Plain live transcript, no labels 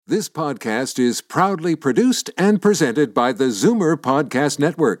This podcast is proudly produced and presented by the Zoomer Podcast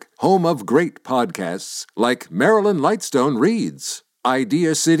Network, home of great podcasts like Marilyn Lightstone Reads,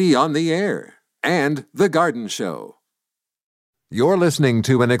 Idea City on the Air, and The Garden Show. You're listening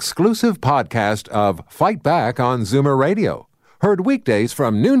to an exclusive podcast of Fight Back on Zoomer Radio, heard weekdays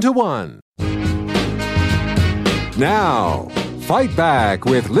from noon to 1. Now, Fight Back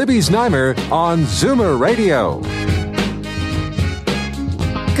with Libby Znaimer on Zoomer Radio.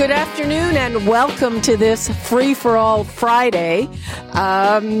 Good afternoon and welcome to this Free-for-All Friday.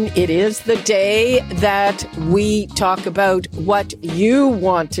 It is the day that we talk about what you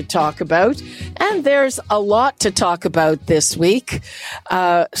want to talk about, and there's a lot to talk about this week.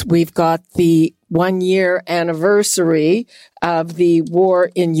 We've got the 1-year anniversary of the war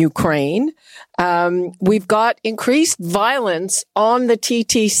in Ukraine. We've got increased violence on the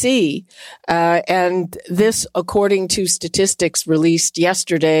TTC, and this according to statistics released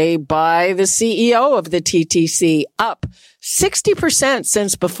yesterday by the CEO of the TTC, up 60%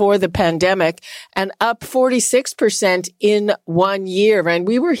 since before the pandemic and up 46% in 1 year. And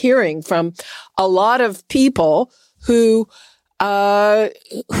we were hearing from a lot of people who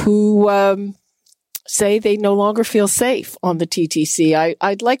say they no longer feel safe on the TTC.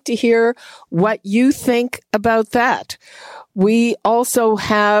 I'd like to hear what you think about that. We also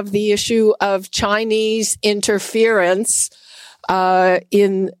have the issue of Chinese interference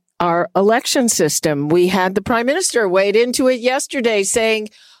in our election system. We had the Prime Minister wade into it yesterday saying,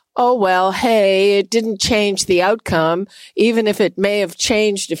 oh, well, hey, it didn't change the outcome, even if it may have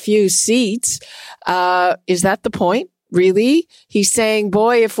changed a few seats. Is that the point? Really? He's saying,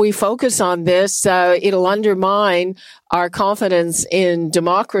 boy, if we focus on this, it'll undermine our confidence in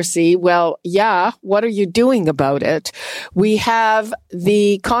democracy. Well, yeah, what are you doing about it? We have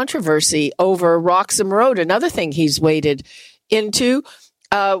the controversy over Roxham Road, another thing he's waded into,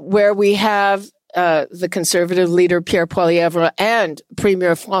 where we have the Conservative leader Pierre Poilievre and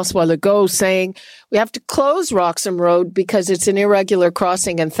Premier François Legault saying we have to close Roxham Road because it's an irregular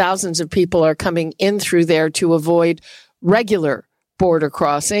crossing and thousands of people are coming in through there to avoid regular border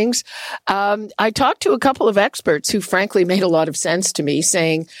crossings. I talked to a couple of experts who frankly made a lot of sense to me,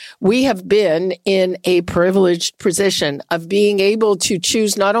 saying we have been in a privileged position of being able to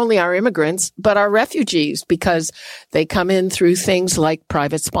choose not only our immigrants, but our refugees, because they come in through things like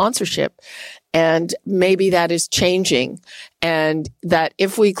private sponsorship. And maybe that is changing, and that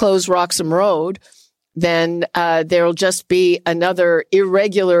if we close Roxham Road, then there'll just be another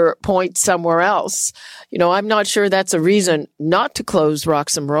irregular point somewhere else. You know, I'm not sure that's a reason not to close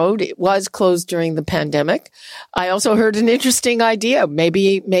Roxham Road. It was closed during the pandemic. I also heard an interesting idea,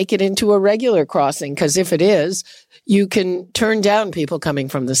 maybe make it into a regular crossing, because if it is, you can turn down people coming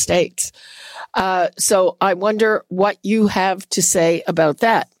from the States. So I wonder what you have to say about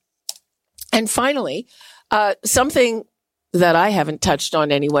that. And finally, something that I haven't touched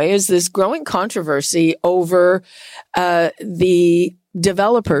on anyway is this growing controversy over the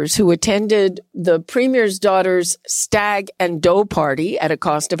developers who attended the Premier's daughter's stag and doe party at a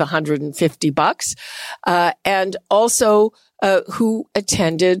cost of $150, and also who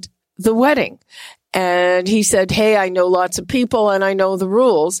attended the wedding. And he said, hey, I know lots of people and I know the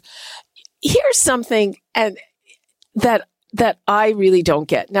rules. Here's something that I really don't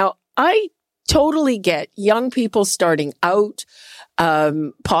get. Now, I totally get young people starting out,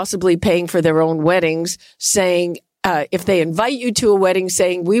 possibly paying for their own weddings, saying, if they invite you to a wedding,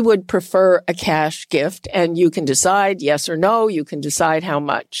 saying, we would prefer a cash gift, and you can decide yes or no, you can decide how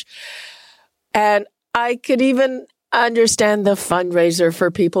much. And I could even understand the fundraiser for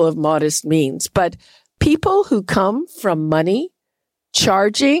people of modest means, but people who come from money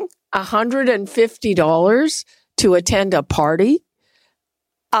charging $150 to attend a party,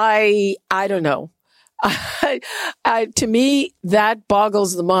 I don't know. To me, that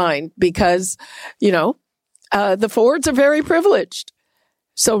boggles the mind because, you know, the Fords are very privileged.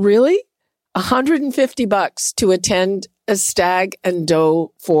 So really, $150 to attend a stag and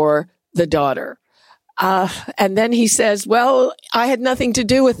doe for the daughter. And then he says, well, I had nothing to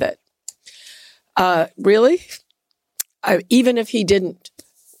do with it. Really? Even if he didn't,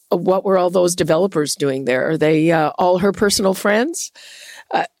 what were all those developers doing there? Are they all her personal friends?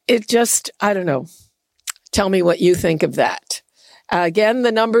 It just, I don't know. Tell me what you think of that. Again,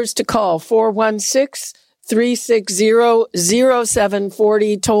 the numbers to call,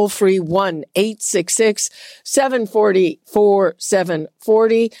 416-360-0740, toll free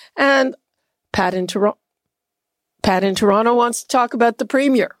 1-866-740-4740. And Pat in Toronto wants to talk about the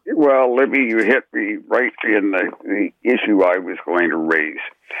Premier. Well, Libby, you hit me right in the issue I was going to raise,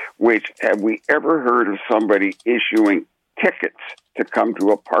 which have we ever heard of somebody issuing tickets to come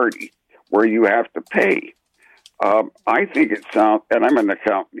to a party where you have to pay. I think it sounds, and I'm an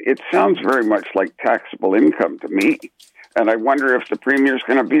accountant, it sounds very much like taxable income to me. And I wonder if the Premier's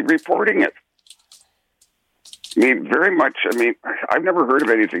going to be reporting it. I mean, very much, I've never heard of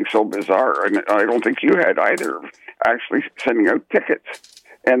anything so bizarre, and I don't think you had either, actually sending out tickets.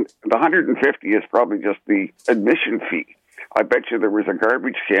 And the 150 is probably just the admission fee. I bet you there was a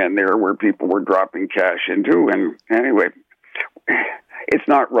garbage can there where people were dropping cash into, and anyway, it's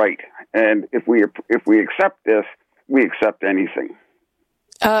not right. And if we accept this, we accept anything.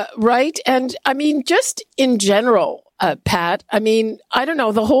 Right. And I mean, just in general, Pat, I mean, I don't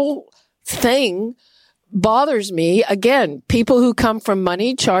know, the whole thing bothers me. Again, people who come from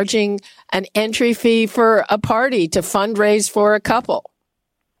money charging an entry fee for a party to fundraise for a couple.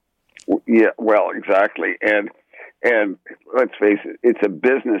 Yeah, well, exactly. And let's face it, it's a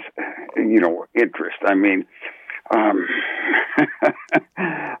business, interest. I mean,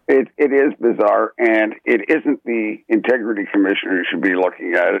 it is bizarre, and it isn't the Integrity Commissioner who should be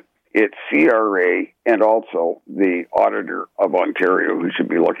looking at it. It's CRA and also the Auditor of Ontario who should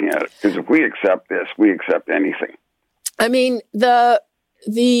be looking at it. Because if we accept this, we accept anything. I mean, the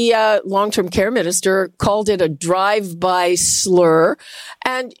long-term care minister called it a drive-by slur.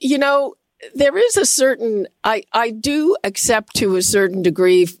 And, there is a certain, I do accept to a certain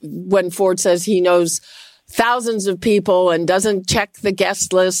degree when Ford says he knows thousands of people and doesn't check the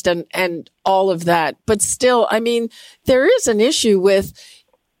guest list and all of that. But still, I mean, there is an issue with,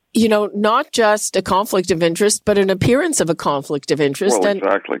 not just a conflict of interest, but an appearance of a conflict of interest. Well,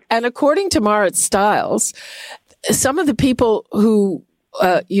 exactly. And according to Marit Stiles, some of the people who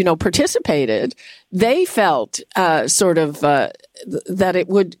participated, they felt that it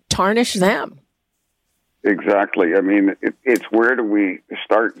would tarnish them. Exactly. I mean, it's where do we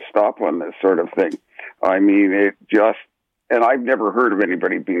start and stop on this sort of thing? I mean, and I've never heard of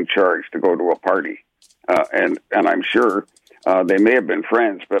anybody being charged to go to a party. And I'm sure they may have been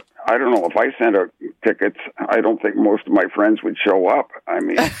friends, but I don't know. If I sent out tickets, I don't think most of my friends would show up. I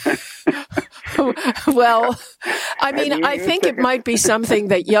mean, well, I think it might be something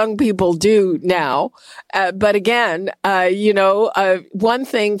that young people do now. But again, one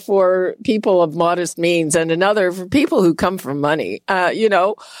thing for people of modest means and another for people who come from money,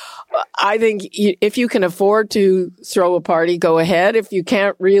 I think if you can afford to throw a party, go ahead. If you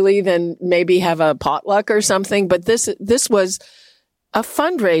can't really, then maybe have a potluck or something. But this was a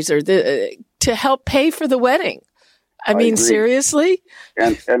fundraiser to help pay for the wedding. I mean, agree. Seriously?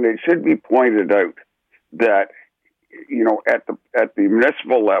 And it should be pointed out that, at the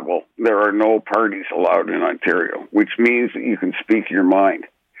municipal level, there are no parties allowed in Ontario, which means that you can speak your mind.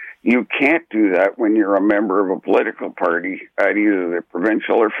 You can't do that when you're a member of a political party at either the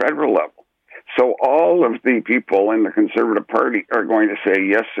provincial or federal level. So all of the people in the Conservative Party are going to say,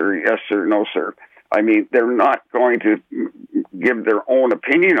 yes, sir, no, sir. I mean, they're not going to give their own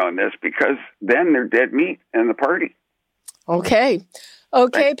opinion on this because then they're dead meat in the party. Okay,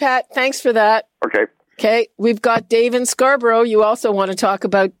 Pat, thanks for that. Okay, we've got Dave in Scarborough. You also want to talk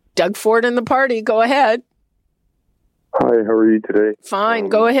about Doug Ford and the party. Go ahead. Hi, how are you today? Fine,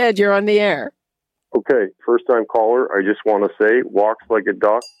 go ahead. You're on the air. Okay, first-time caller. I just want to say, walks like a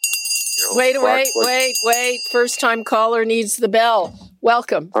duck. Wait. First-time caller needs the bell.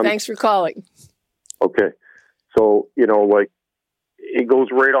 Welcome. Thanks for calling. Okay. So, it goes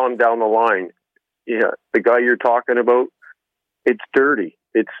right on down the line. Yeah, the guy you're talking about, it's dirty.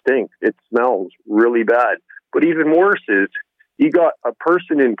 It stinks. It smells really bad. But even worse is, you got a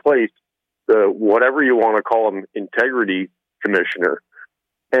person in place, whatever you want to call him, integrity commissioner,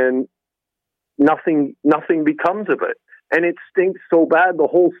 and nothing becomes of it. And it stinks so bad, the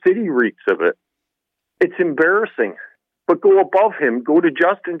whole city reeks of it. It's embarrassing. But go above him, go to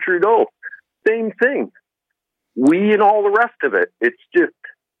Justin Trudeau. Same thing. We and all the rest of it. It's just,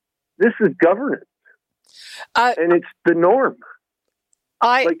 this is governance. And it's the norm.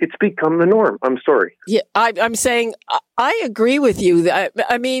 It's become the norm. I'm sorry. Yeah, I'm saying I agree with you.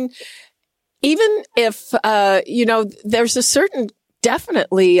 I mean, even if, there's a certain,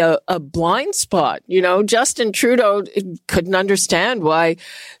 definitely a blind spot. Justin Trudeau couldn't understand why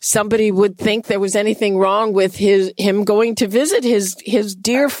somebody would think there was anything wrong with him going to visit his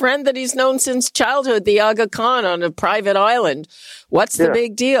dear friend that he's known since childhood, the Aga Khan, on a private island. What's the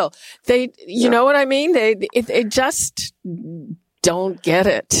big deal? You know what I mean? They just don't get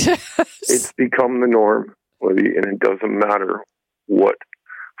it. It's become the norm, and it doesn't matter what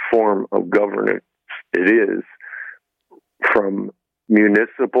form of governance it is, from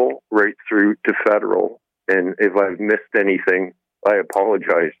municipal right through to federal. And if I've missed anything, I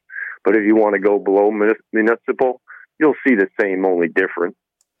apologize. But if you want to go below municipal, you'll see the same, only different.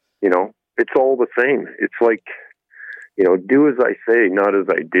 It's all the same. It's like, do as I say, not as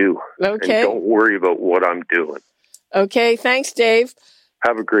I do. Okay. And don't worry about what I'm doing. Okay. Thanks, Dave.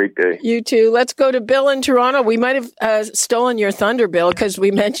 Have a great day. You too. Let's go to Bill in Toronto. We might have stolen your thunder, Bill, because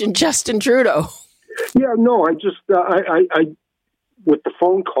we mentioned Justin Trudeau. Yeah, no, I just, I with the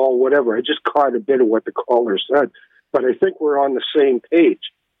phone call, whatever, I just caught a bit of what the caller said, but I think we're on the same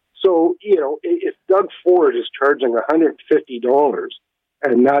page. So, if Doug Ford is charging $150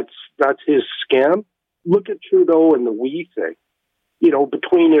 and that's his scam, look at Trudeau and the we thing.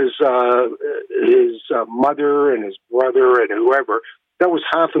 Between his mother and his brother and whoever, that was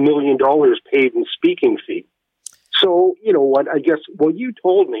 $500,000 paid in speaking fee. So, you know what, I guess, you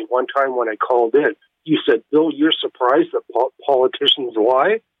told me one time when I called in, you said, Bill, you're surprised that politicians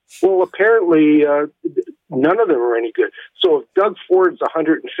lie? Well, apparently none of them are any good. So if Doug Ford's a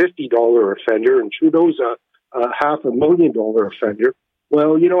 $150 offender and Trudeau's a $500,000 offender,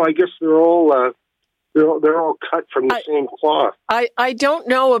 well, I guess they're all cut from the same cloth. I don't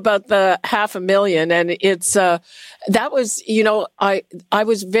know about the $500,000, and it's that was I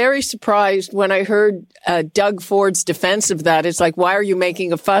was very surprised when I heard Doug Ford's defense of that. It's like, why are you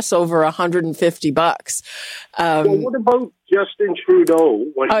making a fuss over $150? Well, what about Justin Trudeau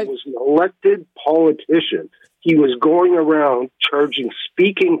when he was an elected politician? He was going around charging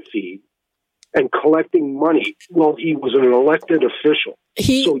speaking fees and collecting money while he was an elected official.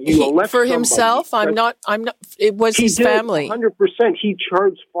 He for himself. I'm not. It was his family. 100%. He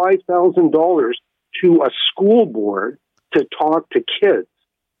charged $5,000 to a school board to talk to kids.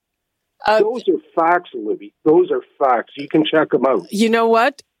 Those are facts, Libby. Those are facts. You can check them out. You know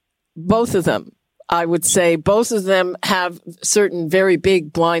what? Both of them. I would say both of them have certain very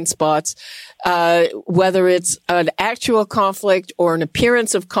big blind spots, whether it's an actual conflict or an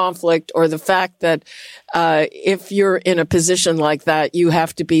appearance of conflict, or the fact that if you're in a position like that, you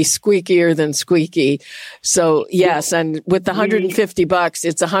have to be squeakier than squeaky. So yes, and with the $150,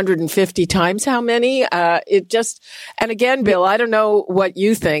 it's 150 times how many? And again, Bill, I don't know what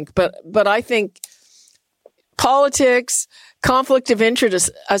you think, but I think politics, conflict of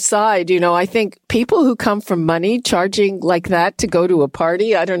interest aside, I think people who come from money charging like that to go to a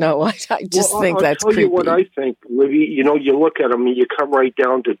party, I don't know. I just think that's creepy. I'll tell you what I think, Libby. You look at them and you come right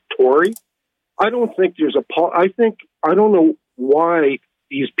down to Tory. I don't think there's I don't know why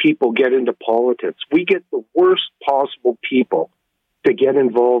these people get into politics. We get the worst possible people to get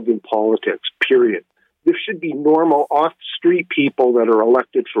involved in politics, period. There should be normal off-street people that are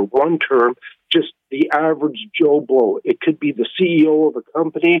elected for one term, just the average Joe Blow. It could be the CEO of a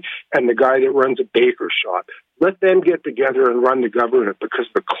company and the guy that runs a baker shop. Let them get together and run the government, because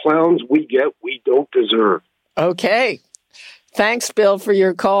the clowns we get, we don't deserve. Okay. Thanks, Bill, for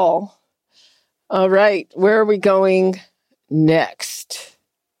your call. All right. Where are we going next?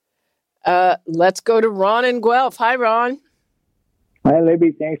 Let's go to Ron in Guelph. Hi, Ron. Hi,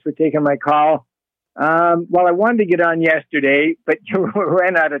 Libby. Thanks for taking my call. Well, I wanted to get on yesterday, but you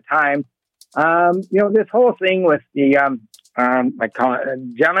ran out of time. This whole thing with the, I call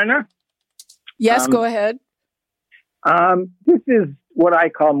it Jelena. Yes, go ahead. This is what I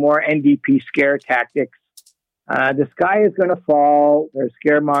call more NDP scare tactics. The sky is going to fall. They're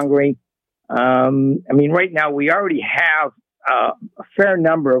scaremongering. Right now we already have a fair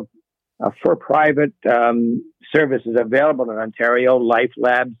number of for-private services available in Ontario, Life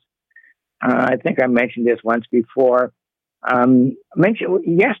Labs. I think I mentioned this once before.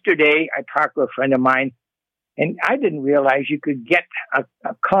 Yesterday, I talked to a friend of mine, and I didn't realize you could get a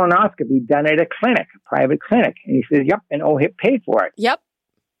colonoscopy done at a clinic, a private clinic. And he says, yep, and OHIP paid for it. Yep.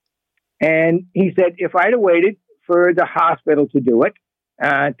 And he said, if I'd have waited for the hospital to do it,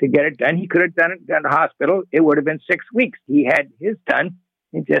 to get it done, he could have done it at the hospital. It would have been 6 weeks. He had his done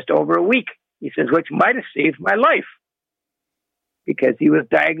in just over a week. He says, which might have saved my life, because he was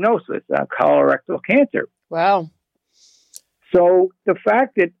diagnosed with colorectal cancer. Wow. So the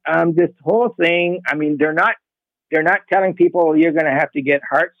fact that this whole thing, they're not telling people you're going to have to get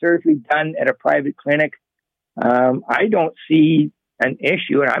heart surgery done at a private clinic. I don't see an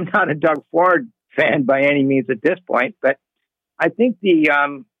issue, and I'm not a Doug Ford fan by any means at this point, but I think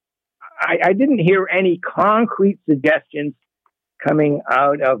I didn't hear any concrete suggestions coming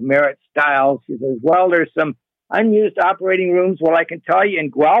out of Merritt Stiles. He says, well, there's some unused operating rooms. Well, I can tell you in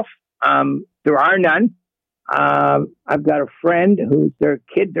Guelph, there are none. I've got a friend who's their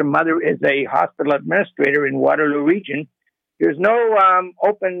mother is a hospital administrator in Waterloo region. There's no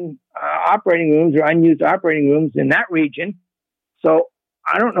open operating rooms or unused operating rooms in that region. So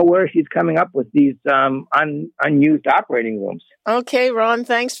I don't know where she's coming up with these unused operating rooms. Okay, Ron,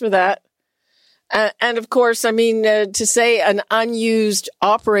 thanks for that. And of course, I mean, to say an unused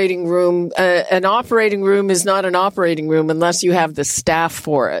operating room, an operating room is not an operating room unless you have the staff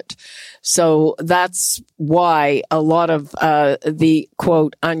for it. So that's why a lot of the,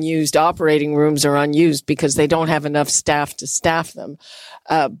 quote, unused operating rooms are unused, because they don't have enough staff to staff them.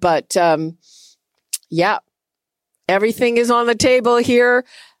 Yeah, everything is on the table here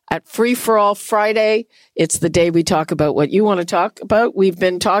at Free for All Friday. It's the day we talk about what you want to talk about. We've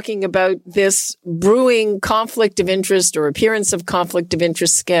been talking about this brewing conflict of interest or appearance of conflict of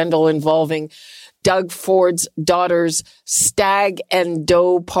interest scandal involving Doug Ford's daughter's stag and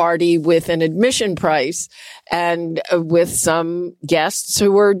doe party with an admission price, and with some guests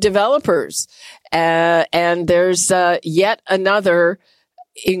who were developers. And there's yet another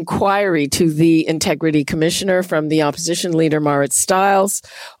inquiry to the Integrity Commissioner from the opposition leader, Marit Stiles.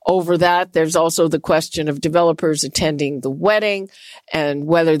 Over that, there's also the question of developers attending the wedding and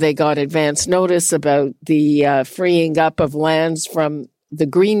whether they got advance notice about the freeing up of lands from the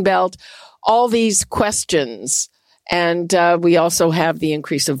Greenbelt. All these questions. And we also have the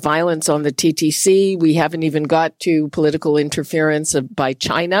increase of violence on the TTC. We haven't even got to political interference by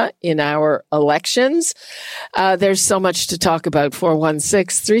China in our elections. There's so much to talk about.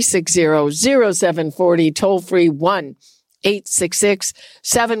 416-360-0740, toll free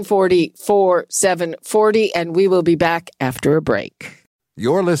 1-866-740-4740. And we will be back after a break.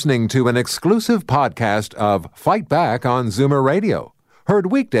 You're listening to an exclusive podcast of Fight Back on Zoomer Radio.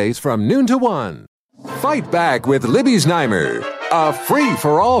 Heard weekdays from noon to 1. Fight Back with Libby Znaimer, a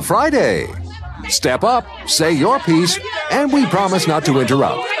free-for-all Friday. Step up, say your piece, and we promise not to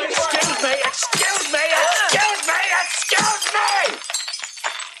interrupt. Excuse me!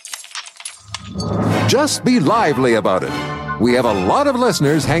 Just be lively about it. We have a lot of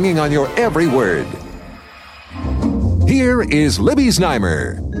listeners hanging on your every word. Here is Libby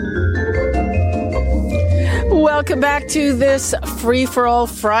Znaimer. Welcome back to this Free for All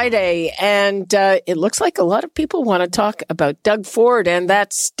Friday. And it looks like a lot of people want to talk about Doug Ford and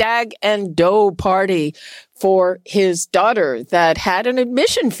that stag and doe party for his daughter that had an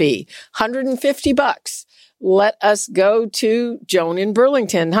admission fee, $150. Let us go to Joan in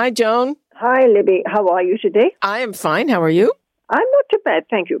Burlington. Hi, Joan. Hi, Libby. How are you today? I am fine. How are you? I'm not too bad,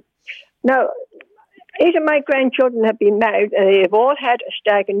 thank you. Now, 8 of my grandchildren have been married, and they've all had a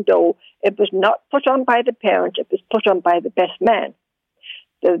stag and doe. It was not put on by the parents. It was put on by the best man.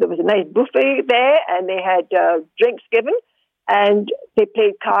 There was a nice buffet there, and they had drinks given, and they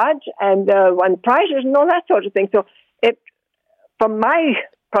played cards and won prizes and all that sort of thing. So, from my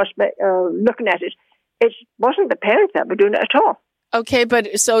prospect, looking at it, it wasn't the parents that were doing it at all. Okay,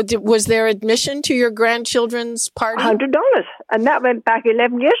 but so was there admission to your grandchildren's party? $100, and that went back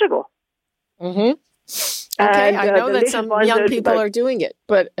 11 years ago. Mm-hmm. Okay, and, I know that some young people are doing it,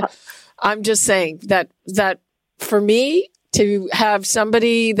 but I'm just saying that for me to have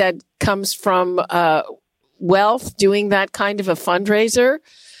somebody that comes from wealth doing that kind of a fundraiser,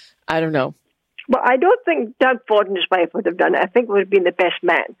 I don't know. Well, I don't think Doug Ford and his wife would have done it. I think it would have been the best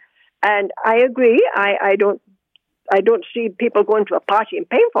man. And I agree. I don't see people going to a party and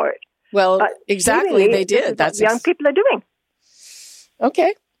paying for it. Well, but exactly, they did. That's what young people are doing.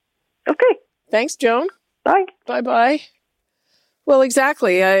 Okay. Thanks, Joan. Bye. Bye-bye. Well,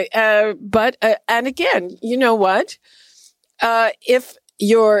 exactly. But and again, you know what? If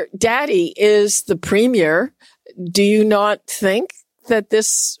your daddy is the premier, do you not think that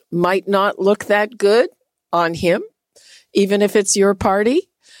this might not look that good on him, even if it's your party?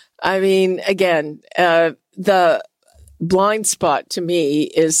 I mean, again, the blind spot to me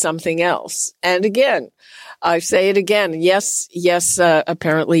is something else. And again, I say it again. Yes,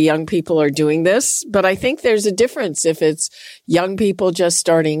 apparently young people are doing this, but I think there's a difference if it's young people just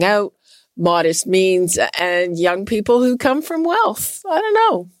starting out, modest means, and young people who come from wealth. I don't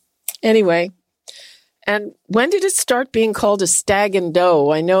know. Anyway. And when did it start being called a stag and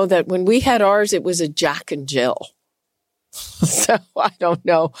doe? I know that when we had ours, it was a Jack and Jill. So I don't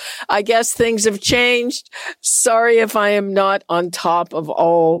know. I guess things have changed. Sorry if I am not on top of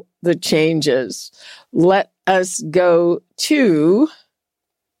all the changes. Let us go to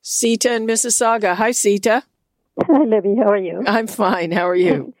Sita in Mississauga. Hi, Sita. Hi, Libby. How are you? I'm fine. How are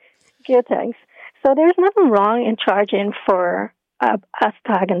you? Good, thanks. So there's nothing wrong in charging for a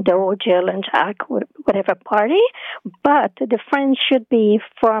stag and doe, Jill and Jack, whatever party, but the difference should be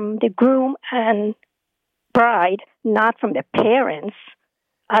from the groom and bride, not from the parents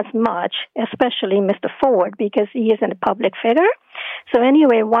as much, especially Mr. Ford, because he is a public figure. So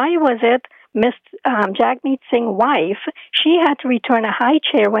anyway, why was it Miss Jagmeet Singh's wife, she had to return a high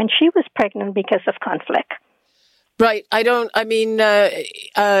chair when she was pregnant because of conflict? Right. I don't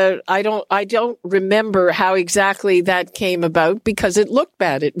remember how exactly that came about because it looked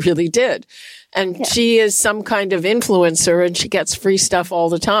bad. It really did. And she is some kind of influencer and she gets free stuff all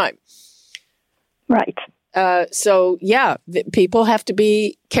the time. Right. People have to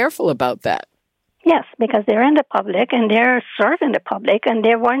be careful about that. Yes, because they're in the public and they're serving the public and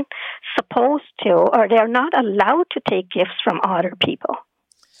they weren't supposed to, or they're not allowed to take gifts from other people.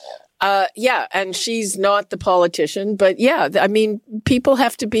 And she's not the politician, but people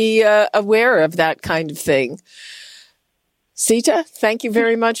have to be aware of that kind of thing. Sita, thank you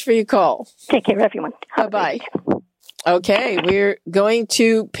very much for your call. Take care, everyone. Bye-bye. Okay, we're going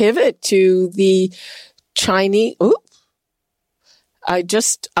to pivot to the Chinese. I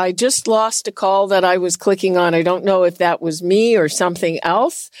just lost a call that I was clicking on. I don't know if that was me or something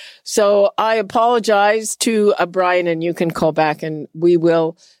else. So I apologize to Brian, and you can call back and we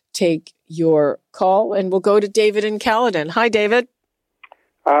will take your call, and we'll go to David in Caledon. Hi, David.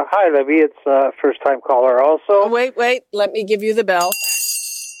 Hi, Libby. It's a first-time caller also. Oh, wait. Let me give you the bell.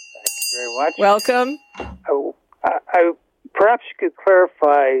 Thank you very much. Welcome. Perhaps you could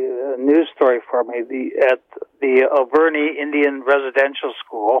clarify a news story for me. At the Alberni Indian Residential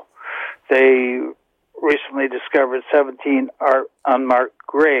School, they recently discovered 17 unmarked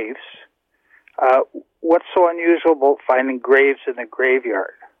graves. What's so unusual about finding graves in a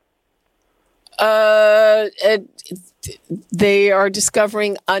graveyard? They are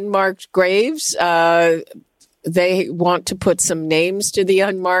discovering unmarked graves. They want to put some names to the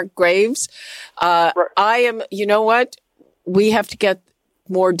unmarked graves. Right. You know what? We have to get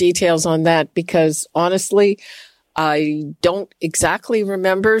more details on that because honestly, I don't exactly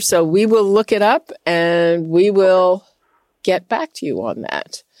remember. So we will look it up and we will get back to you on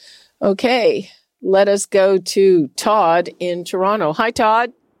that. Okay. Let us go to Todd in Toronto. Hi,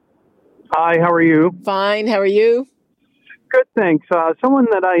 Todd. Hi, how are you? Fine. How are you? Good, thanks. Someone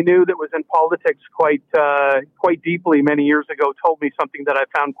that I knew that was in politics quite deeply many years ago told me something that I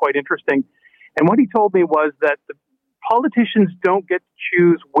found quite interesting. And what he told me was that the politicians don't get to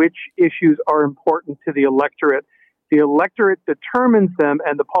choose which issues are important to the electorate. The electorate determines them,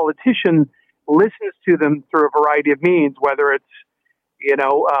 and the politician listens to them through a variety of means, whether it's,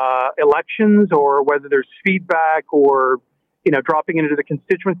 elections or whether there's feedback or, dropping into the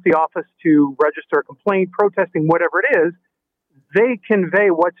constituency office to register a complaint, protesting, whatever it is. They convey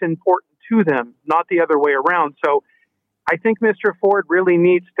what's important to them, not the other way around. So I think Mr. Ford really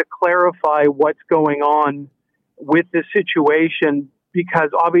needs to clarify what's going on with this situation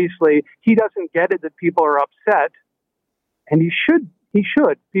because obviously he doesn't get it that people are upset, and he should.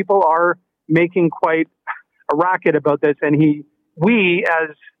 People are making quite a racket about this, and we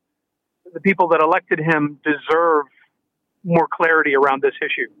as the people that elected him deserve more clarity around this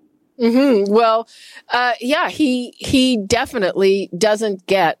issue. Mm-hmm. Well, he definitely doesn't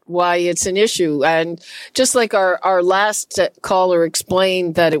get why it's an issue. And just like our last caller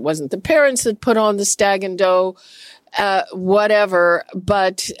explained that it wasn't the parents that put on the stag and doe, whatever,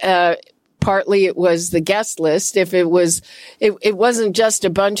 but partly it was the guest list. If it wasn't just a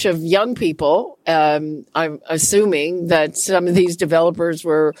bunch of young people, I'm assuming that some of these developers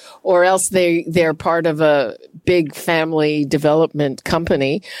were, or else they're part of a big family development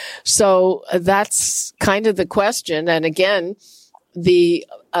company. So that's kind of the question. And again, you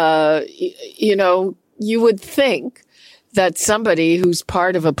would think that somebody who's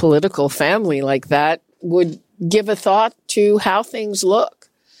part of a political family like that would give a thought to how things look.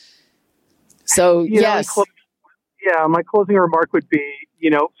 So, yes. My closing remark would be,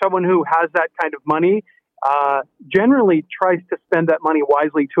 someone who has that kind of money generally tries to spend that money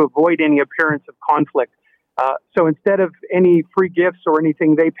wisely to avoid any appearance of conflict. So instead of any free gifts or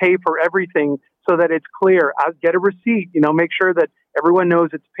anything, they pay for everything so that it's clear. Get a receipt, make sure that everyone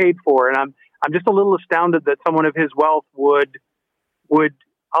knows it's paid for. And I'm just a little astounded that someone of his wealth would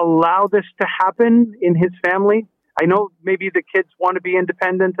allow this to happen in his family. I know maybe the kids want to be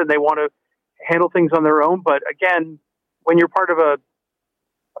independent and they want to handle things on their own. But again, when you're part of a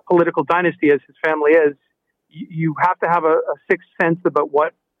political dynasty, as his family is, you have to have a sixth sense about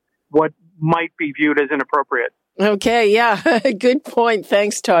what might be viewed as inappropriate. Okay, yeah, good point.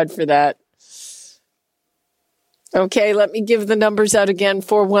 Thanks, Todd, for that. Okay, let me give the numbers out again,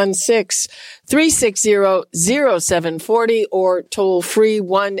 416-360-0740 or toll free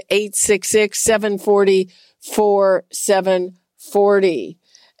 1-866-740-4740.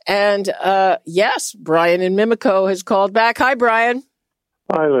 And yes, Brian in Mimico has called back. Hi, Brian.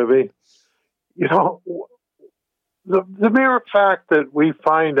 Hi, Libby. The mere fact that we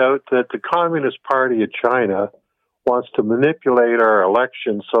find out that the Communist Party of China wants to manipulate our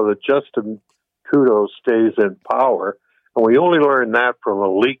elections so that Justin Trudeau stays in power. And we only learned that from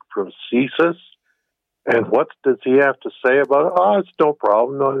a leak from CSIS. And what does he have to say about it? Oh, it's no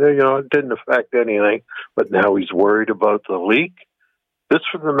problem. No, it didn't affect anything. But now he's worried about the leak. This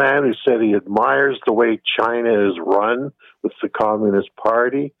from the man who said he admires the way China is run with the Communist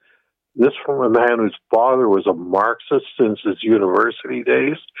Party. This from a man whose father was a Marxist since his university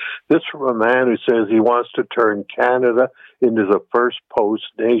days. This from a man who says he wants to turn Canada into the first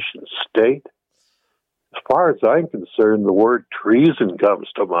post-nation state. As far as I'm concerned, the word treason comes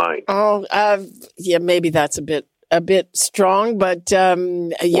to mind. Oh, yeah, maybe that's a bit strong, but yeah.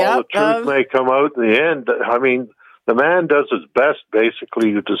 Well, the truth may come out in the end. I mean, the man does his best,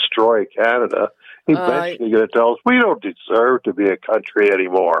 basically, to destroy Canada. He's eventually going to tell us we don't deserve to be a country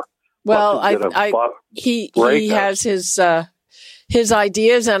anymore. Well, he has his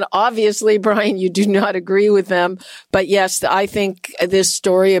ideas, and obviously, Brian, you do not agree with them. But yes, I think this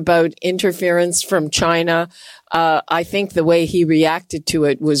story about interference from China, I think the way he reacted to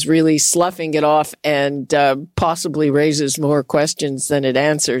it was really sloughing it off and possibly raises more questions than it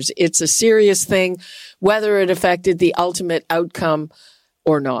answers. It's a serious thing, whether it affected the ultimate outcome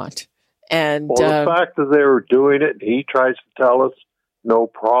or not. And the fact that they were doing it, he tries to tell us, no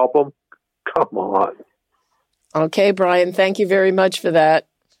problem. Come on. Okay, Brian, thank you very much for that.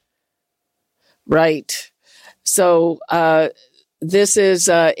 Right. So this is,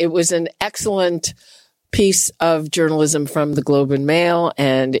 it was an excellent piece of journalism from the Globe and Mail,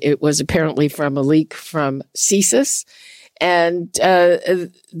 and it was apparently from a leak from CSIS. And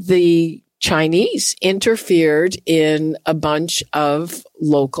the Chinese interfered in a bunch of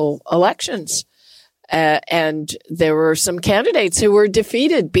local elections. And there were some candidates who were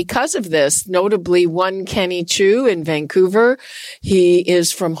defeated because of this, notably one Kenny Chu in Vancouver. He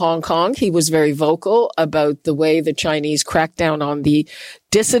is from Hong Kong. He was very vocal about the way the Chinese cracked down on the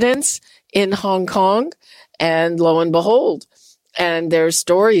dissidents in Hong Kong. And lo and behold, and there are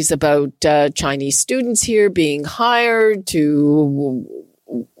stories about Chinese students here being hired to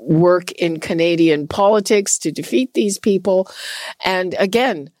work in Canadian politics to defeat these people. And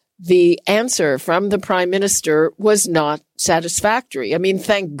again, the answer from the Prime Minister was not satisfactory. I mean,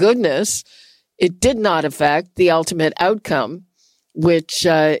 thank goodness it did not affect the ultimate outcome, which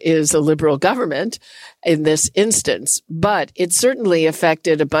is a Liberal government in this instance, but it certainly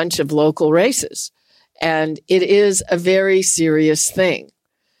affected a bunch of local races. And it is a very serious thing.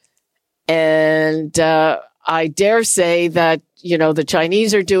 And I dare say that, the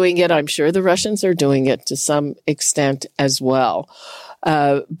Chinese are doing it. I'm sure the Russians are doing it to some extent as well.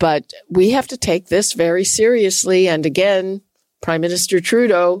 But we have to take this very seriously. And again, Prime Minister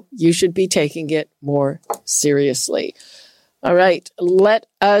Trudeau, you should be taking it more seriously. All right. Let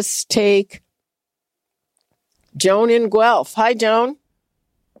us take Joan in Guelph. Hi, Joan.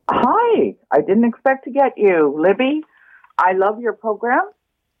 Hi. I didn't expect to get you, Libby. I love your program.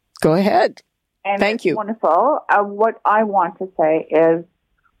 Go ahead. And thank you. Wonderful. What I want to say is,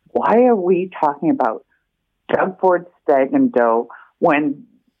 why are we talking about Doug Ford Stag and Doe when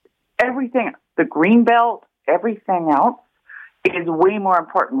everything, the Greenbelt, everything else is way more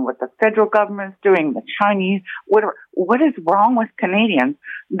important? What the federal government's doing, the Chinese, whatever. What is wrong with Canadians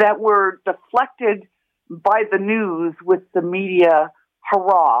that we're deflected by the news with the media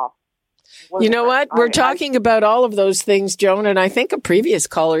hurrah? You know what? We're talking about all of those things, Joan, and I think a previous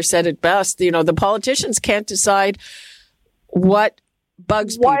caller said it best. The politicians can't decide what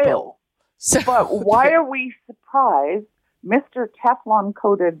bugs people. But why are we surprised Mr.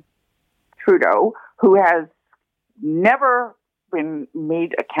 Teflon-coated Trudeau, who has never been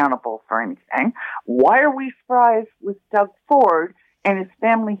made accountable for anything, why are we surprised with Doug Ford and his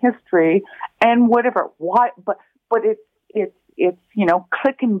family history and whatever? Why? But it's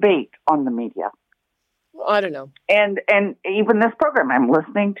click and bait on the media. Well, I don't know. And even this program, I'm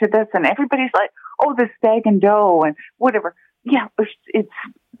listening to this, and everybody's like, "Oh, the Stag and Doe and whatever." Yeah,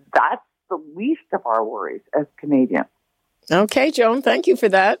 that's the least of our worries as Canadians. Okay, Joan, thank you for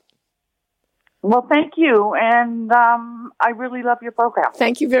that. Well, thank you, and I really love your program.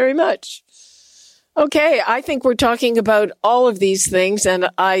 Thank you very much. Okay, I think we're talking about all of these things, and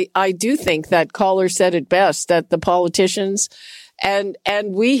I do think that caller said it best, that the politicians and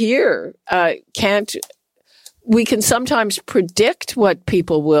we here we can sometimes predict what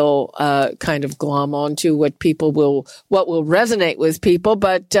people will kind of glom onto, what will resonate with people,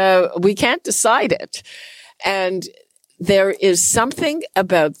 but we can't decide it. And there is something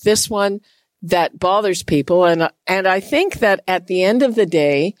about this one that bothers people, and I think that at the end of the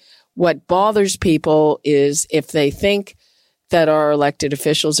day, what bothers people is if they think that our elected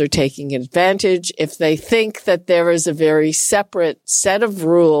officials are taking advantage, if they think that there is a very separate set of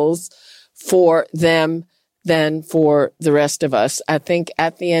rules for them than for the rest of us. I think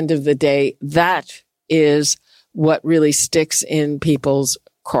at the end of the day, that is what really sticks in people's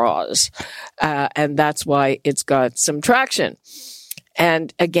craws. And that's why it's got some traction.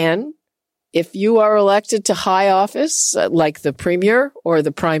 And again, if you are elected to high office, like the premier or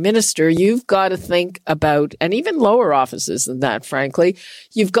the prime minister, you've got to think about, and even lower offices than that, frankly,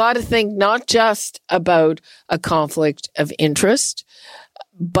 you've got to think not just about a conflict of interest,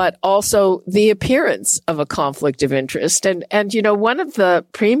 but also the appearance of a conflict of interest. And you know, one of the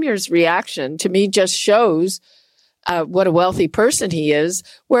premier's reaction to me just shows what a wealthy person he is,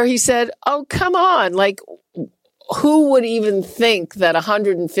 where he said, oh, come on, like, who would even think that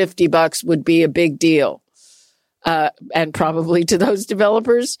 $150 would be a big deal? And probably to those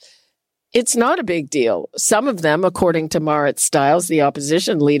developers, it's not a big deal. Some of them, according to Marit Stiles, the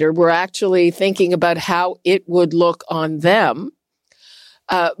opposition leader, were actually thinking about how it would look on them.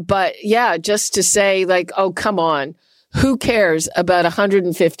 But yeah, just to say like, oh, come on, who cares about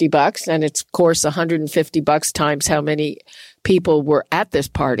 $150? And it's, of course, $150 times how many people were at this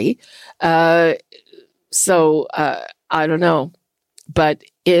party. So I don't know, but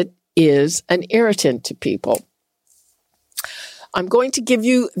it is an irritant to people. I'm going to give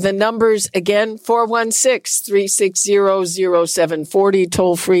you the numbers again, 416-360-0740,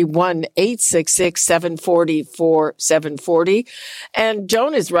 toll free 1-866-740-4740. And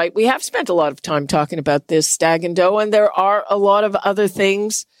Joan is right. We have spent a lot of time talking about this Stag and Doe, and there are a lot of other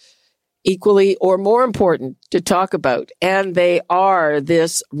things equally or more important to talk about. And they are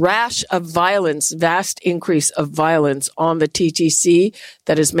this rash of violence, vast increase of violence on the TTC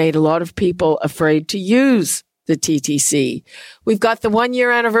that has made a lot of people afraid to use the TTC. We've got the 1-year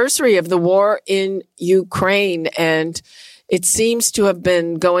anniversary of the war in Ukraine, and it seems to have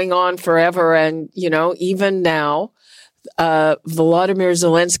been going on forever. And, you know, even now, Volodymyr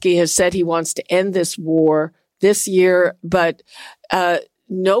Zelensky has said he wants to end this war this year, but,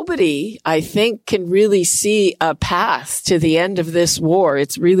 nobody, I think, can really see a path to the end of this war.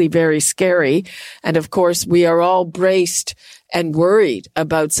 It's really very scary. And of course, we are all braced and worried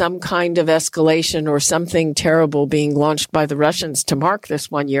about some kind of escalation or something terrible being launched by the Russians to mark this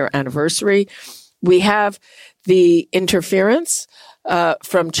 1-year anniversary. We have the interference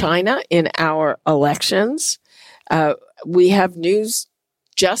from China in our elections. We have news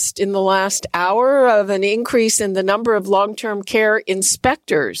just in the last hour of an increase in the number of long-term care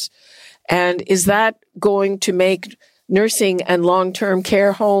inspectors. And is that going to make nursing and long-term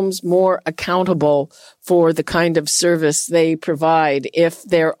care homes more accountable for the kind of service they provide if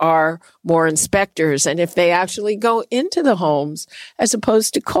there are more inspectors and if they actually go into the homes as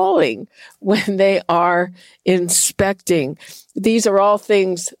opposed to calling when they are inspecting? These are all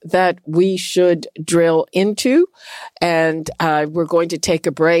things that we should drill into, and we're going to take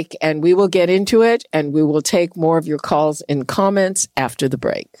a break and we will get into it, and we will take more of your calls and comments after the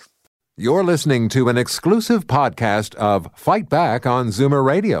break. You're listening to an exclusive podcast of Fight Back on Zoomer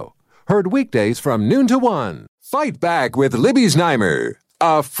Radio. Heard weekdays from noon to 1. Fight Back with Libby Znaimer.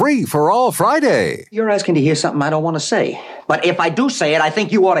 A free-for-all Friday. You're asking to hear something I don't want to say. But if I do say it, I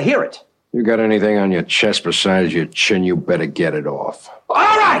think you ought to hear it. You got anything on your chest besides your chin, you better get it off. All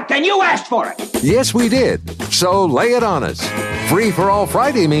right, then you asked for it. Yes, we did. So lay it on us. Free-for-all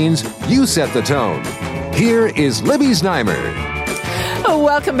Friday means you set the tone. Here is Libby Znaimer. Oh,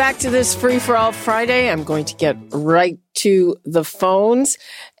 welcome back to this Free for All Friday. I'm going to get right to the phones.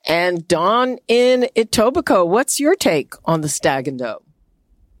 And Don in Etobicoke, what's your take on the Stag and Doe?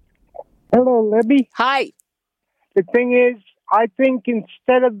 Hello, Libby. Hi. The thing is, I think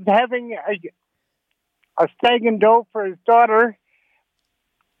instead of having a Stag and Doe for his daughter,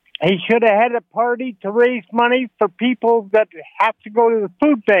 he should have had a party to raise money for people that have to go to the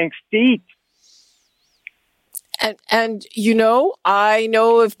food banks to eat. And you know, I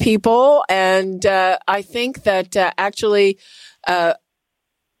know of people, and I think that actually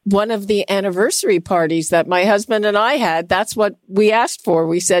one of the anniversary parties that my husband and I had, that's what we asked for.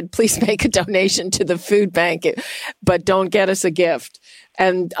 We said, please make a donation to the food bank, but don't get us a gift.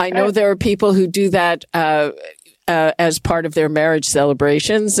 And I know there are people who do that as part of their marriage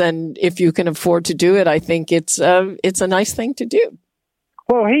celebrations. And if you can afford to do it, I think it's a nice thing to do.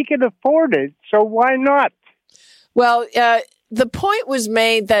 Well, he can afford it, so why not? Well, the point was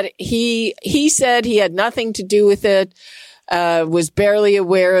made that he said he had nothing to do with it, was barely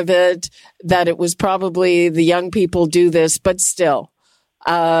aware of it, that it was probably the young people do this, but still,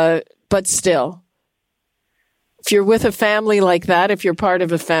 if you're with a family like that, if you're part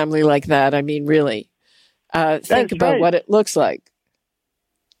of a family like that, I mean, really, think about what it looks like.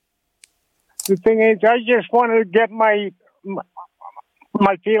 The thing is, I just want to get my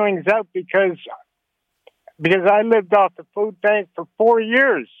my feelings out because I lived off the food bank for 4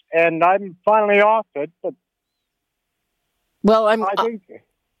 years, and I'm finally off it. But well,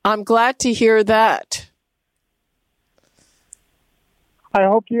 I'm glad to hear that. I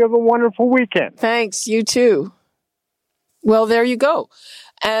hope you have a wonderful weekend. Thanks. You too. Well, there you go.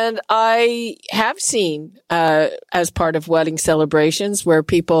 And I have seen, as part of wedding celebrations, where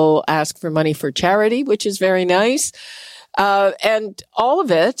people ask for money for charity, which is very nice. And all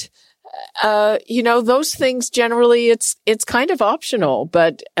of it, those things generally it's kind of optional,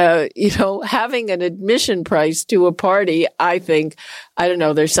 but, having an admission price to a party, I don't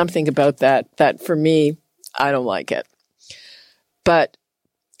know, there's something about that for me, I don't like it. But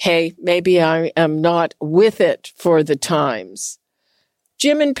hey, maybe I am not with it for the times.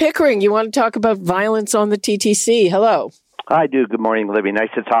 Jim in Pickering, you want to talk about violence on the TTC? Hello. I do. Good morning, Libby. Nice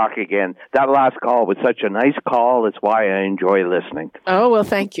to talk again. That last call was such a nice call. It's why I enjoy listening. Oh, well,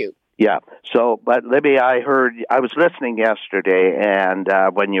 thank you. Yeah. But Libby, I was listening yesterday, and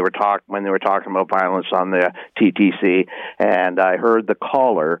when they were talking about violence on the TTC, and I heard the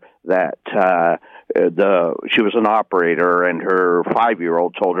caller that she was an operator, and her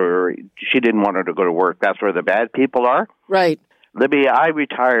 5-year-old told her she didn't want her to go to work. That's where the bad people are. Right. Libby, I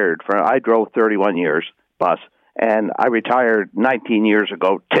drove 31 years bus, and I retired 19 years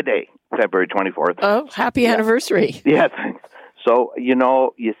ago today, February 24th. Oh, happy anniversary. Yeah, thanks. So, you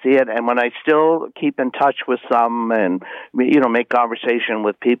see it, and when I still keep in touch with some and, make conversation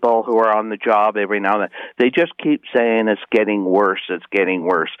with people who are on the job every now and then, they just keep saying it's getting worse, it's getting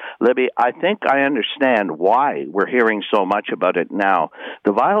worse. Libby, I think I understand why we're hearing so much about it now.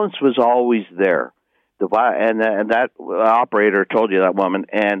 The violence was always there. And that operator told you, that woman,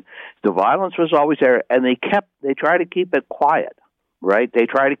 and the violence was always there, and they try to keep it quiet, right? They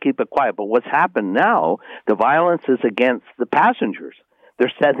try to keep it quiet. But what's happened now, the violence is against the passengers.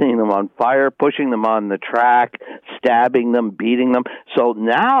 They're setting them on fire, pushing them on the track, stabbing them, beating them. So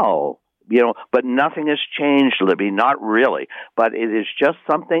now, but nothing has changed, Libby, not really. But it is just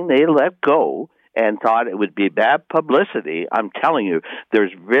something they let go and thought it would be bad publicity. I'm telling you,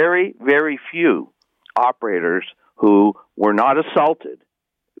 there's very, very few operators who were not assaulted,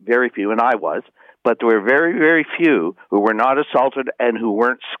 very few, and I was, but there were very, very few who were not assaulted and who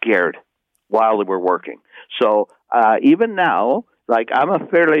weren't scared while they were working. So even now, I'm a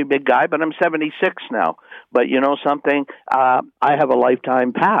fairly big guy, but I'm 76 now. But something, I have a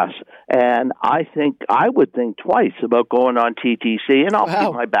lifetime pass, and I would think twice about going on TTC, and I'll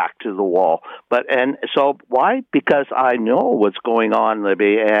keep my back to the wall. And so why? Because I know what's going on,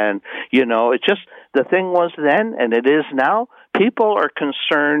 Libby, and it's just the thing was then, and it is now. People are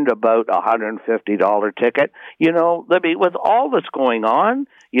concerned about a $150 ticket, Libby, with all that's going on,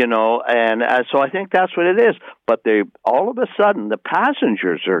 and so I think that's what it is. But all of a sudden, the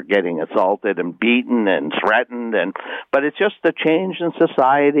passengers are getting assaulted and beaten and threatened, but it's just the change in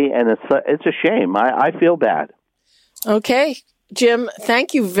society, and it's a shame. I feel bad. Okay, Jim,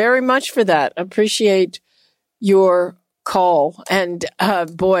 thank you very much for that. Appreciate your call. And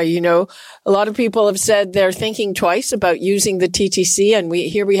boy, a lot of people have said they're thinking twice about using the TTC. And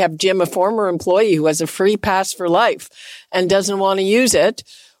we have Jim, a former employee who has a free pass for life and doesn't want to use it,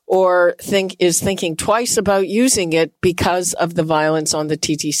 or is thinking twice about using it because of the violence on the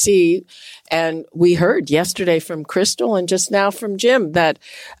TTC. And we heard yesterday from Crystal and just now from Jim that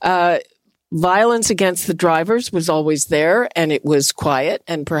violence against the drivers was always there, and it was quiet,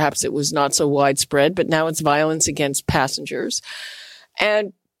 and perhaps it was not so widespread, but now it's violence against passengers.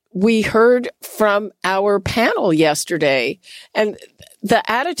 And we heard from our panel yesterday, and the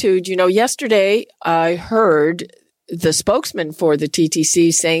attitude, yesterday I heard the spokesman for the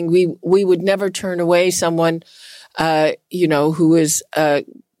TTC saying we would never turn away someone, who is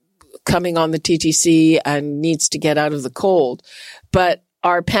coming on the TTC and needs to get out of the cold. But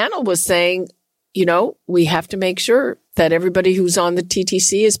our panel was saying, we have to make sure that everybody who's on the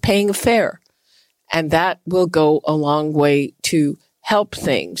TTC is paying a fare. And that will go a long way to help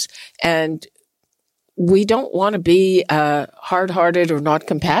things. And we don't want to be hard-hearted or not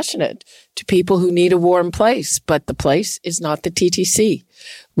compassionate to people who need a warm place. But the place is not the TTC.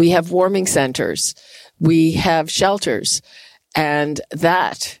 We have warming centers. We have shelters. And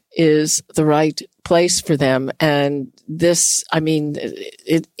that is the right place for them. And this,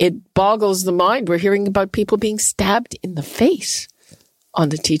 it boggles the mind. We're hearing about people being stabbed in the face on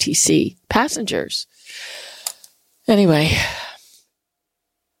the TTC, passengers. Anyway,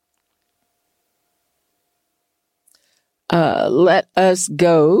 let us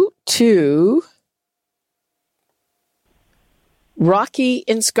go to Rocky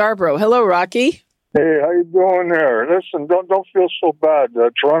in Scarborough. Hello, Rocky. Hey, how you doing there? Listen, don't feel so bad.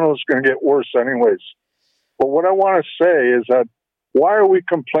 Toronto's going to get worse anyways. But what I want to say is that why are we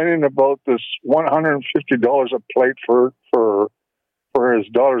complaining about this $150 a plate for his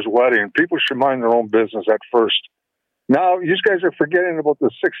daughter's wedding? People should mind their own business at first. Now, you guys are forgetting about the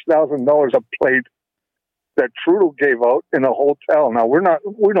 $6,000 a plate that Trudeau gave out in a hotel. Now, we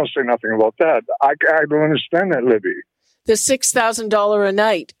don't say nothing about that. I don't understand that, Libby. The $6,000 a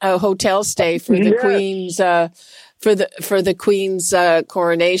night hotel stay for the Queen's for the Queen's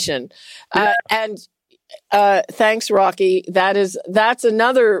coronation, and thanks, Rocky. That's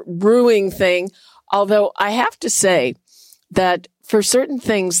another brewing thing. Although I have to say that for certain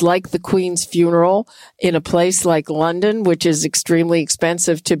things like the Queen's funeral in a place like London, which is extremely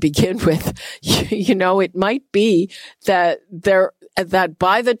expensive to begin with, it might be that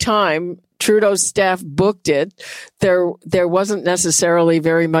by the time Trudeau's staff booked it, there wasn't necessarily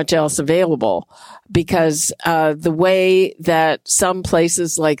very much else available, because the way that some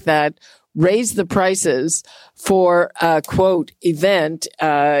places like that raise the prices for a quote event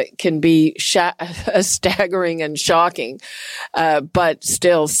can be staggering and shocking, but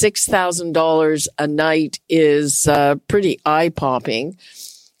still $6,000 a night is pretty eye-popping.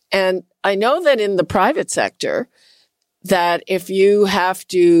 And I know that in the private sector, that if you have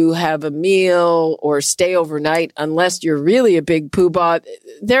to have a meal or stay overnight, unless you're really a big poobah,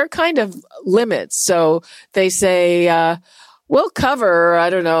 there are kind of limits. So they say, we'll cover,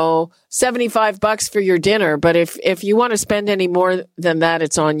 I don't know, $75 for your dinner. But if you want to spend any more than that,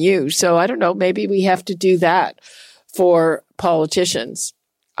 it's on you. So I don't know, maybe we have to do that for politicians.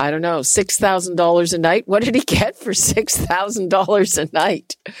 I don't know, $6,000 a night. What did he get for $6,000 a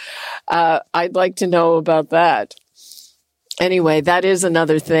night? I'd like to know about that. Anyway, that is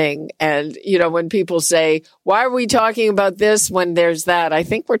another thing. And, when people say, why are we talking about this when there's that? I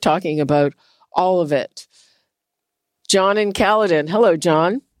think we're talking about all of it. John in Caledon. Hello,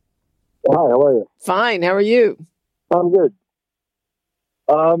 John. Hi, how are you? Fine. How are you? I'm good.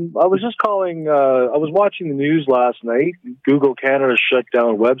 I was just calling, I was watching the news last night. Google Canada shut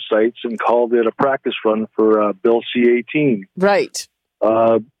down websites and called it a practice run for Bill C-18. Right.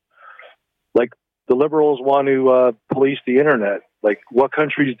 The Liberals want to police the internet. What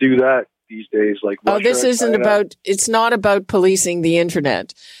countries do that these days? Russia, this isn't China? It's not about policing the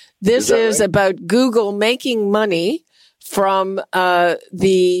internet. This is right? About Google making money from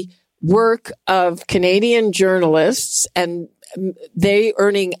the work of Canadian journalists, and they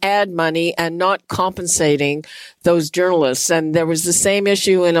earning ad money and not compensating those journalists. And there was the same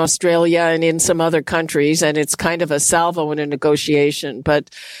issue in Australia and in some other countries, and it's kind of a salvo in a negotiation. But,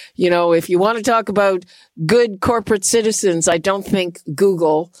 if you want to talk about good corporate citizens, I don't think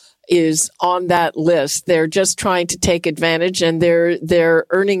Google is on that list. They're just trying to take advantage, and they're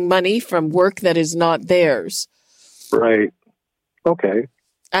earning money from work that is not theirs. Right. Okay.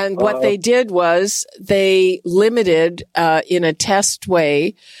 And what they did was they limited, in a test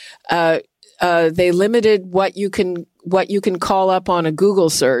way, they limited what you can call up on a Google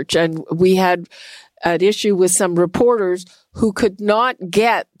search. And we had an issue with some reporters who could not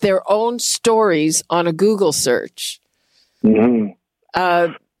get their own stories on a Google search.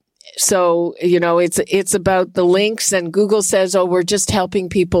 Mm-hmm. So, it's about the links, and Google says, we're just helping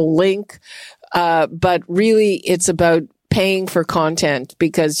people link. But really it's about paying for content,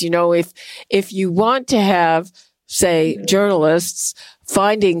 because, if you want to have, say, journalists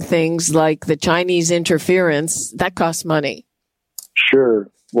finding things like the Chinese interference, that costs money. Sure.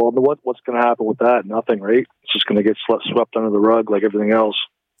 Well, what's going to happen with that? Nothing, right? It's just going to get swept under the rug like everything else.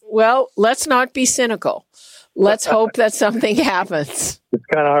 Well, let's not be cynical. Let's hope that something happens. It's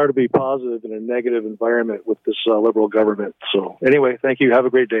kind of hard to be positive in a negative environment with this Liberal government. So anyway, thank you. Have a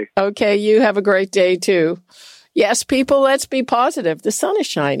great day. Okay, you have a great day too. Yes, people, let's be positive. The sun is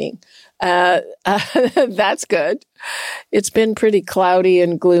shining. That's good. It's been pretty cloudy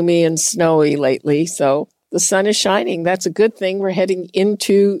and gloomy and snowy lately, so the sun is shining. That's a good thing. We're heading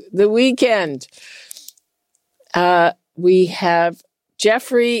into the weekend. We have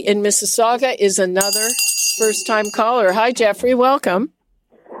Jeffrey in Mississauga is another first-time caller. Hi, Jeffrey. Welcome.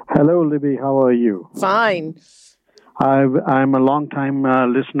 Hello, Libby. How are you? Fine. I'm a long-time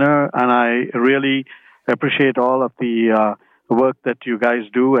listener, and I really appreciate all of the work that you guys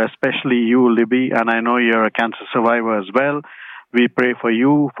do, especially you, Libby, and I know you're a cancer survivor as well. We pray for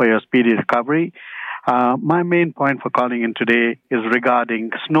you, for your speedy recovery. My main point for calling in today is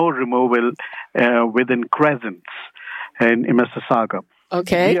regarding snow removal within Crescents in Mississauga.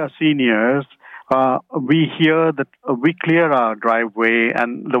 Okay. We are seniors. We hear that we clear our driveway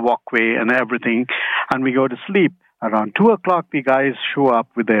and the walkway and everything, and we go to sleep. Around 2 o'clock, the guys show up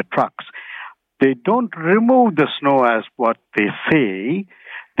with their trucks. they don't remove the snow as what they say.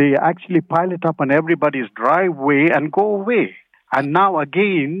 They actually pile it up on everybody's driveway and go away. And now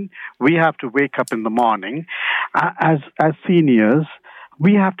again, we have to wake up in the morning as seniors.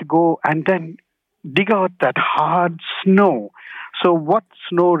 We have to go and then dig out that hard snow. So what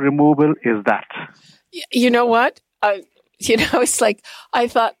snow removal is that? You know what? It's like I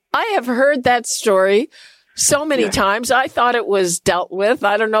thought I have heard that story so many times. I thought it was dealt with.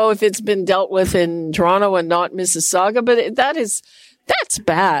 I don't know if it's been dealt with in Toronto and not Mississauga, but that's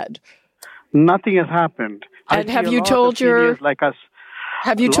bad. Nothing has happened. And have you told your like us?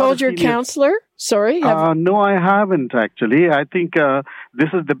 Have you told your counselor? Sorry? No, I haven't actually. I think this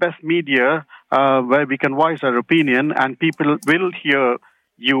is the best media where we can voice our opinion and people will hear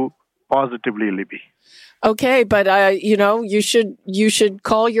you positively, Libby. Okay, but you should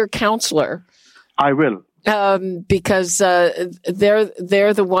call your counselor. I will. Because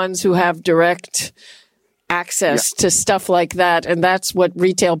they're the ones who have direct access to stuff like that, and that's what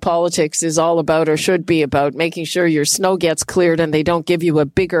retail politics is all about, or should be about, making sure your snow gets cleared and they don't give you a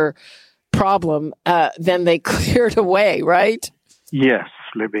bigger problem than they cleared away, right? Yes,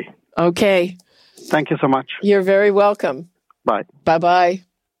 Libby. Okay. Thank you so much. You're very welcome. Bye. Bye-bye.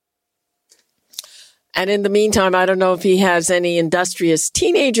 And in the meantime, I don't know if he has any industrious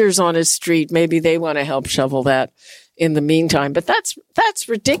teenagers on his street. Maybe they want to help shovel that in the meantime. But that's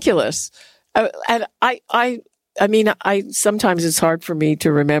ridiculous. And I mean, sometimes it's hard for me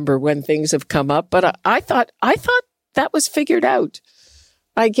to remember when things have come up, but I thought that was figured out.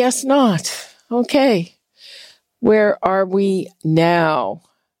 I guess not. Okay. Where are we now?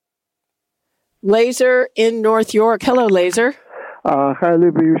 Laser in North York. Hello, Laser. Hi,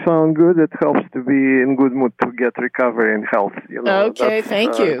 Libby. You sound good. It helps to be in good mood to get recovery and health. Okay,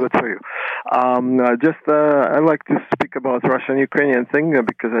 thank you. Good for you. I'd like to speak about Russian-Ukrainian thing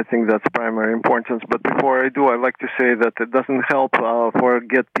because I think that's primary importance. But before I do, I'd like to say that it doesn't help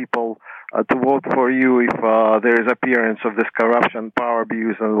get people to vote for you if there is appearance of this corruption, power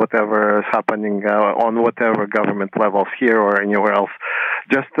abuse, and whatever is happening on whatever government levels here or anywhere else.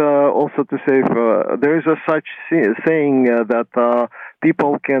 Just also to say, there is a such saying that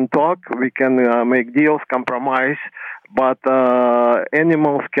people can talk, we can make deals, compromise, but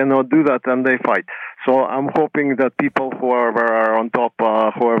animals cannot do that, and they fight. So I'm hoping that people, whoever are on top,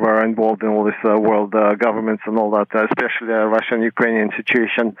 whoever are involved in all this world governments and all that, especially the Russian-Ukrainian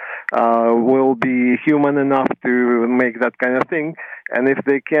situation, will be human enough to make that kind of thing. And if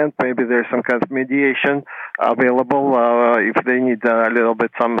they can't, maybe there's some kind of mediation available. If they need a little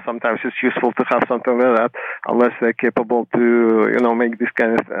bit, sometimes it's useful to have something like that, unless they're capable to, make this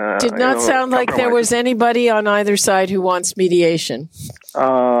kind of. Did not sound like there was anybody on either side who wants mediation.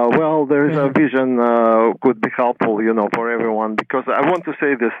 Well, there's a vision could be helpful, for everyone. Because I want to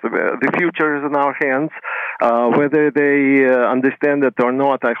say this: the future is in our hands. Whether they understand it or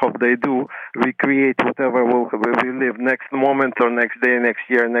not, I hope they do. We create whatever we live next moment or next day, next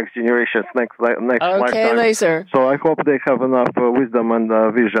year, next generations, next lifetime. Okay, Laser. So I hope they have enough wisdom and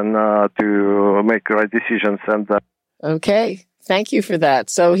vision to make right decisions. Okay. Thank you for that.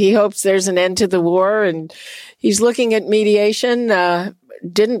 So he hopes there's an end to the war, and he's looking at mediation.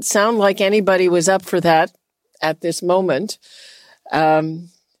 Didn't sound like anybody was up for that at this moment.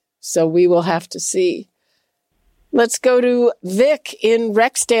 So we will have to see. Let's go to Vic in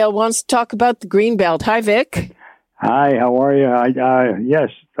Rexdale, wants to talk about the Greenbelt. Hi, Vic. Hi, how are you? Yes,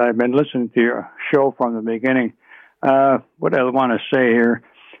 I've been listening to your show from the beginning. What I want to say here,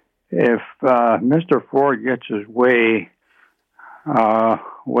 if Mr. Ford gets his way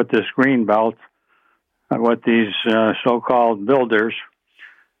with this Greenbelt, with these so-called builders,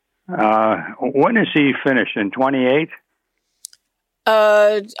 when is he finished? In 28?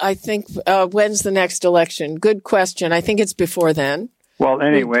 I think, when's the next election? Good question. I think it's before then. Well,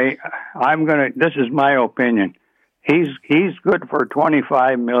 anyway, this is my opinion. He's good for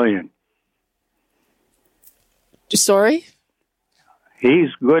 $25 million. Sorry? He's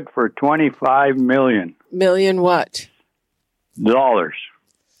good for $25 million. Million what? Dollars.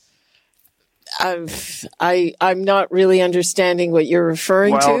 I'm not really understanding what you're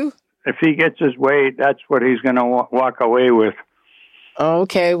referring to. If he gets his way, that's what he's going to walk away with.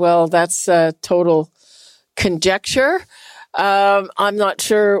 Okay, well, that's total conjecture. I'm not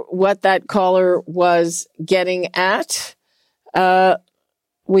sure what that caller was getting at.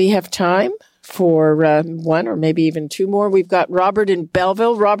 We have time for one or maybe even two more. We've got Robert in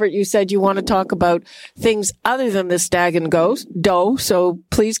Belleville. Robert, you said you want to talk about things other than the Stag and Doe, so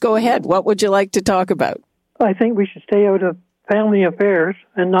please go ahead. What would you like to talk about? I think we should stay out of family affairs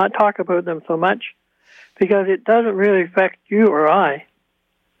and not talk about them so much because it doesn't really affect you or I.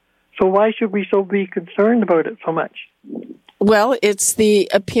 So why should we so be concerned about it so much? Well, it's the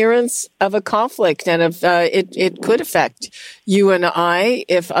appearance of a conflict, and it could affect you and I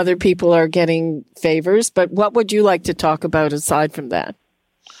if other people are getting favors. But what would you like to talk about aside from that?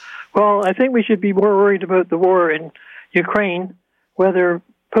 Well, I think we should be more worried about the war in Ukraine, whether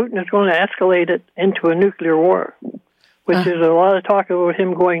Putin is going to escalate it into a nuclear war, which is a lot of talk about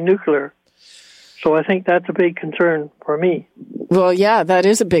him going nuclear. So I think that's a big concern for me. Well, yeah, that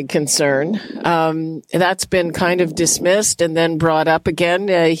is a big concern. That's been kind of dismissed and then brought up again.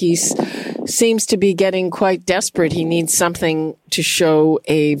 He seems to be getting quite desperate. He needs something to show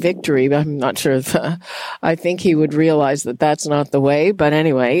a victory. I'm not sure if I think he would realize that that's not the way. But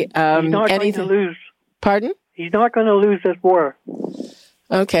anyway, he's not going to lose. Pardon? He's not going to lose this war.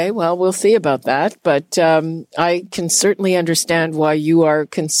 Okay, well, we'll see about that, but I can certainly understand why you are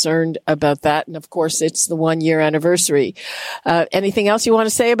concerned about that, and of course, it's the 1-year anniversary. Anything else you want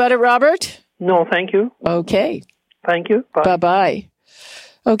to say about it, Robert? No, thank you. Okay. Thank you. Bye. Bye-bye.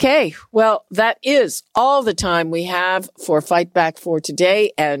 Okay, well, that is all the time we have for Fight Back for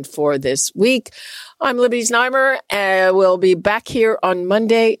today and for this week. I'm Libby Znaimer, and we'll be back here on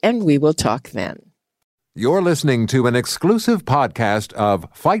Monday, and we will talk then. You're listening to an exclusive podcast of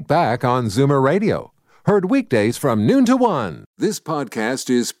Fight Back on Zoomer Radio. Heard weekdays from noon to 1. This podcast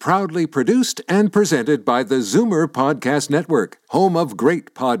is proudly produced and presented by the Zoomer Podcast Network, home of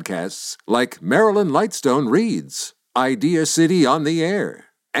great podcasts like Marilyn Lightstone Reads, Idea City on the Air,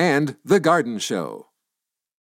 and The Garden Show.